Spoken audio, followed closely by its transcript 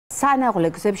სანაღვლე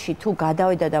გზებში თუ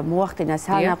გადავიდა და მოახდინა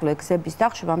სანაღვლე გზების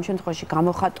დახშობა, ამ შემთხვევაში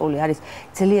გამოხატული არის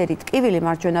ძლიერი ტკივილი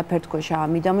მარჯვენა ფერდქვეშა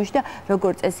ამიდამოში და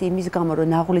როგორც წესი იმის გამო რომ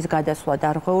ნაღლის გადასვლა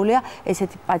დარღვეულია,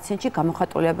 ესეთი პაციენტში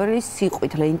გამოხატული არის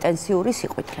სიყვითლე, ინტენსიური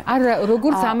სიყვითლე. არა,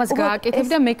 როგორც ამას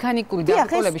გააკეთებდა მექანიკური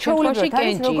დაბრკოლების შემთხვევაში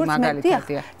კენჭი მაგალითად.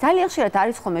 ძალიან ხშირად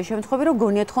არის ხოლმე შემთხვევები, რომ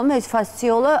გონიათ ხოლმე ეს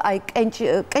ფასციონა, აი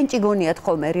კენჭი გონიათ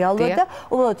ხოლმე რეალურად და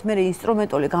უბრალოდ მე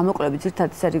ინსტრუმენტული გამოკლებით ზირთად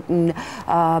ეს არის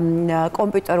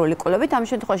კომპიუტერული კვლევით ამ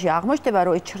შემთხვევაში აღმოჩნდება,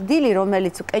 რომ ეს ჭრდილი,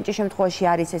 რომელიც კენჭის შემთხვევაში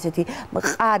არის ესეთი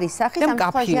მყარი სახის, ამ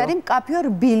შემთხვევაში არის მკაფიო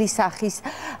რბილი სახის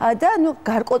და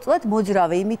გარკვეულად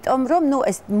მოძრავი, იმიტომ რომ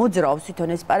ეს მოძრაობს თვითონ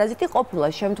ეს პარაზიტი, ყოფილა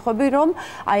შემთხვევები, რომ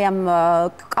აი ამ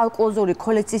კალკულოზური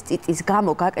ქოლეცისტიტის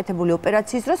გამო გაკეთებული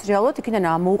ოპერაციის დროს რეალურად იქიდან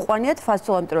მოუყვანიათ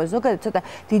ფასცოლა, იმიტომ რომ ზოგადად ცოტა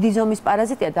დიდი ზომის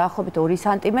პარაზიტია, დაახლოებით 2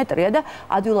 სანტიმეტრია და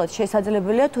ადვილად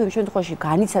შესაძლებელია თუ იმ შემთხვევაში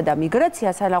განიცადა მიგრაცია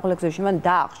სანაღვლე გზებში, მან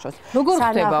დაახშოს. როგორ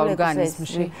ხდება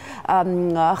ორგანიზმში?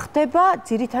 ხდება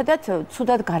ძირითადად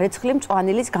ცუდად გარეცხილი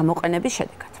მწვანილის გამოყენების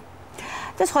შედეგად.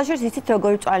 და სხვა შორის იცით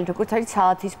როგორი მწვანილი, როგორც არის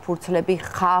სალათის ფურცლები,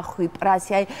 ხახვი,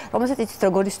 პრასი, აი რომელსაც იცით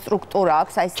როგორი სტრუქტურა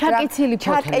აქვს, აი ჩაკეცილი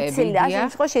ფოთლები. ამ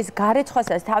შემთხვევაში ეს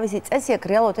გარეცხვასაც თავისი წესი აქვს,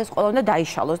 რეალურად ეს ყველა უნდა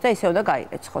დაიშალოს და ესე უნდა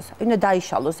გაირეცხოს. უნდა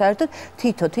დაიშალოს საერთოდ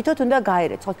თითო უნდა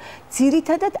გაირეცხოს.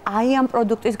 ძირითადად აი ამ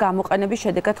პროდუქტის გამოყენების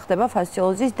შედეგად ხდება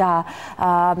ფასციოლოზის და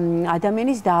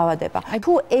ადამიანის დაავადება.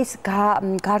 თუ ეს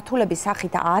გართულების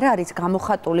სახით არ არის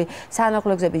გამოხატული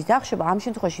სანაღვლე გზების დახშობა, ამ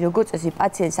შემთხვევაში როგორც წესი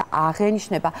პაციენტს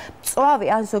აღენიშნება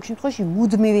მწვავე ან ზოგ შემთხვევაში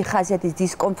მუდმივი ხასიათის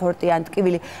დისკომფორტი ან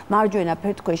ტკივილი მარჯვენა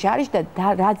ფერდქვეშ არის და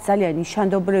რაც ძალიან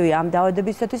ნიშანდობლივია ამ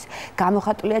დაავადებისათვის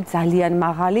გამოხატულია ძალიან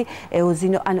მაღალი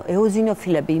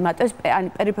ეოზინოფილები იმატებს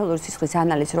ან პერიფერიული სისხლის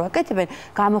ანალიზს რო აკეთებენ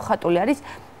გამოხატული არის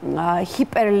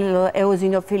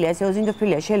ჰიპერეოზინოფილია. ეს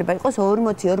ეოზინოფილია შეიძლება იყოს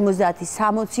 40, 50,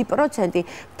 60%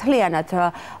 მთლიანად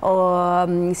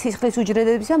სისხლის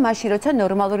უჯრედებისა, მაშინ როცა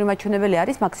ნორმალური მაჩვენებელი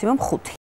არის მაქსიმუმ 5.